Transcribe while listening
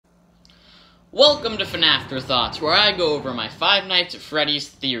Welcome to FNaFterthoughts, where I go over my Five Nights at Freddy's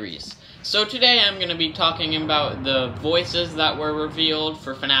theories. So today I'm going to be talking about the voices that were revealed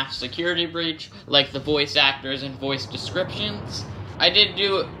for FNAF Security Breach, like the voice actors and voice descriptions. I did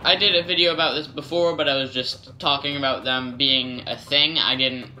a video about this before, but I was just talking about them being a thing. I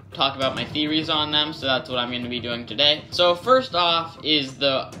didn't talk about my theories on them, so that's what I'm going to be doing today. So first off is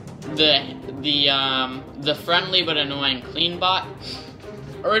the friendly but annoying clean bot.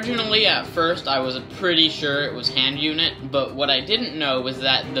 Originally, at first, I was pretty sure it was HandUnit, but what I didn't know was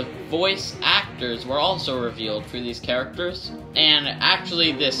that the voice actors were also revealed for these characters. And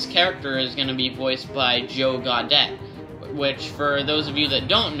actually, this character is going to be voiced by Joe Gaudette, which, for those of you that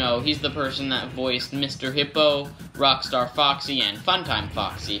don't know, he's the person that voiced Mr. Hippo, Rockstar Foxy, and Funtime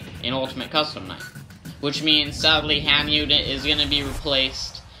Foxy in Ultimate Custom Night. Which means, sadly, HandUnit is going to be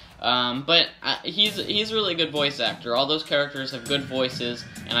replaced. But he's a really good voice actor. All those characters have good voices,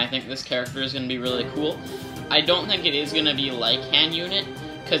 and I think this character is going to be really cool. I don't think it is going to be like HandUnit,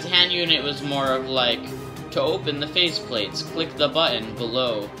 because HandUnit was more of like, to open the faceplates, click the button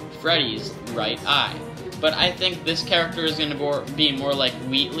below Freddy's right eye. But I think this character is going to be more like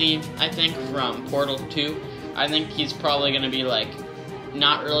Wheatley, I think, from Portal 2. I think he's probably going to be like,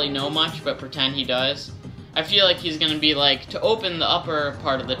 not really know much, but pretend he does. I feel like he's going to be like, to open the upper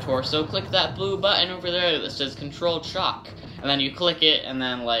part of the torso, click that blue button over there that says Controlled Shock. And then you click it, and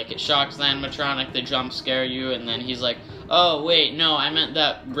then like, it shocks the animatronic, they jump scare you, and then he's like, oh wait, no, I meant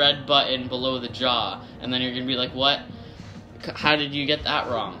that red button below the jaw. And then you're going to be like, what? How did you get that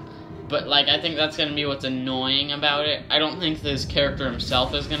wrong? But like, I think that's going to be what's annoying about it. I don't think this character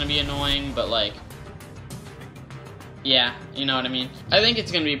himself is going to be annoying, but like, yeah, you know what I mean? I think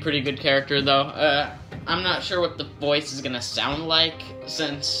it's going to be a pretty good character though. I'm not sure what the voice is gonna sound like,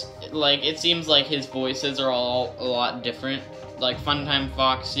 since, like, it seems like his voices are all a lot different. Like, Funtime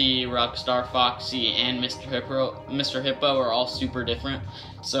Foxy, Rockstar Foxy, and Mr. Hippo are all super different.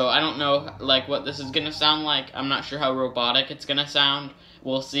 So I don't know, like, what this is gonna sound like. I'm not sure how robotic it's gonna sound.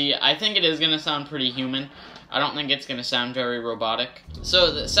 We'll see. I think it is gonna sound pretty human. I don't think it's gonna sound very robotic.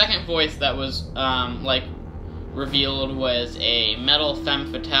 So the second voice that was, revealed was a metal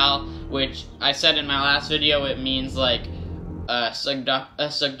femme fatale, which I said in my last video, it means like a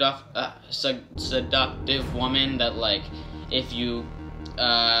seductive woman that, like, if you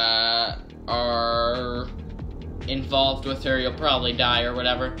are involved with her, you'll probably die or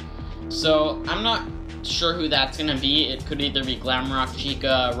whatever. So I'm not sure who that's gonna be. It could either be Glamrock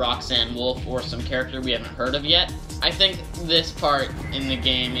Chica, Roxanne Wolf, or some character we haven't heard of yet. I think this part in the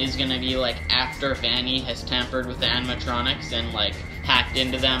game is gonna be like after Vanny has tampered with the animatronics and like hacked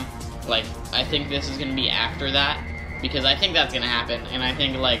into them. Like, I think this is gonna be after that, because I think that's gonna happen, and I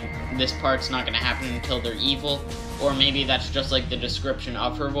think like this part's not gonna happen until they're evil, or maybe that's just like the description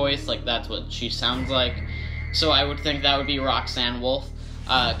of her voice, like that's what she sounds like. So I would think that would be Roxanne Wolf,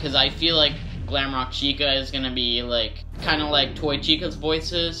 because I feel like Glamrock Chica is gonna be like kind of like Toy Chica's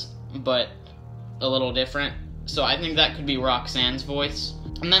voices, but a little different. So I think that could be Roxanne's voice.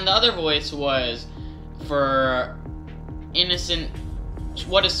 And then the other voice was for innocent,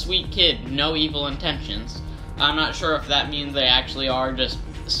 what a sweet kid, no evil intentions. I'm not sure if that means they actually are just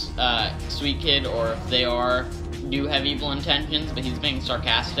sweet kid, or if they do have evil intentions, but he's being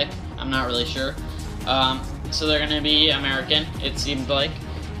sarcastic. I'm not really sure. So they're gonna be American, it seemed like.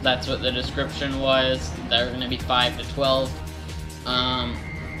 That's what the description was. They're gonna be 5 to 12.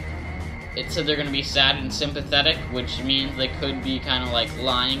 It said they're gonna be sad and sympathetic, which means they could be kind of like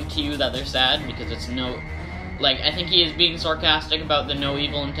lying to you that they're sad, because it's like, I think he is being sarcastic about the no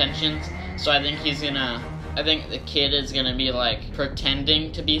evil intentions, so I think I think the kid is gonna be like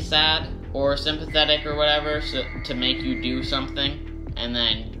pretending to be sad or sympathetic or whatever, so to make you do something, and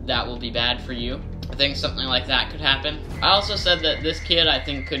then that will be bad for you. I think something like that could happen. I also said that this kid, I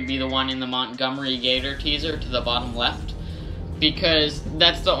think, could be the one in the Montgomery Gator teaser to the bottom left, because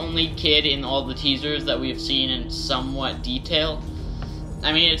that's the only kid in all the teasers that we've seen in somewhat detail.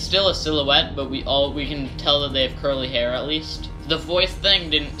 I mean, it's still a silhouette, but we can tell that they have curly hair at least. The voice thing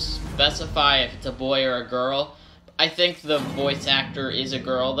didn't specify if it's a boy or a girl. I think the voice actor is a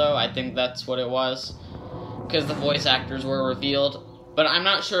girl, though. I think that's what it was, because the voice actors were revealed. But I'm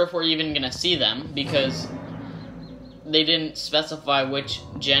not sure if we're even gonna see them, because they didn't specify which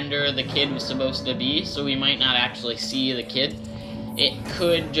gender the kid was supposed to be, so we might not actually see the kid. It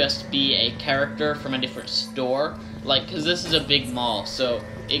could just be a character from a different store, like, because this is a big mall, so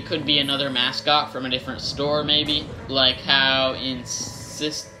it could be another mascot from a different store, maybe, like how in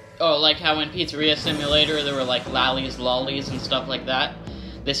Pizzeria Simulator there were like Lallies, Lollies, and stuff like that.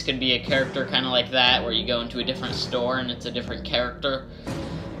 This could be a character kind of like that, where you go into a different store and it's a different character.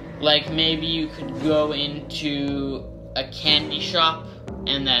 Like, maybe you could go into a candy shop,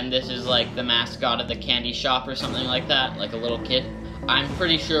 and then this is like the mascot of the candy shop or something like that, like a little kid. I'm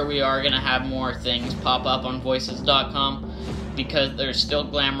pretty sure we are gonna have more things pop up on voices.com, because there's still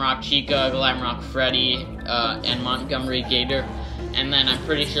Glamrock Chica, Glamrock Freddy, and Montgomery Gator, and then I'm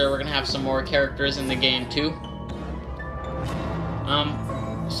pretty sure we're gonna have some more characters in the game too.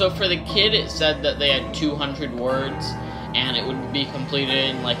 So for the kid, it said that they had 200 words, and it would be completed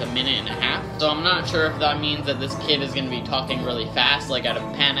in like a minute and a half. So I'm not sure if that means that this kid is gonna be talking really fast, like out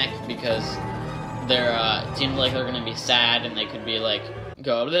of panic, because they're, it seems like they're gonna be sad, and they could be like,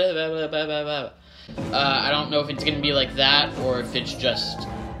 go blah, blah, blah, blah, blah, blah. I don't know if it's gonna be like that, or if it's just,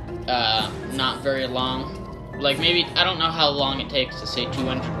 not very long. Like, maybe, I don't know how long it takes to say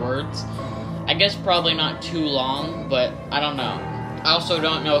 200 words. I guess probably not too long, but I don't know. I also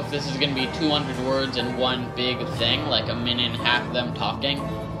don't know if this is gonna be 200 words in one big thing, like a minute and a half of them talking,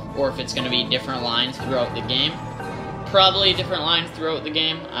 or if it's gonna be different lines throughout the game. Probably different lines throughout the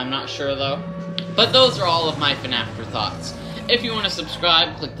game, I'm not sure though. But those are all of my FNaFterthoughts. If you want to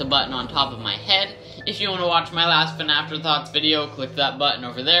subscribe, click the button on top of my head. If you want to watch my last FNaFterthoughts video, click that button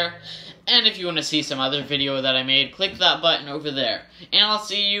over there. And if you want to see some other video that I made, click that button over there. And I'll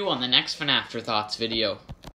see you on the next FNaFterthoughts video.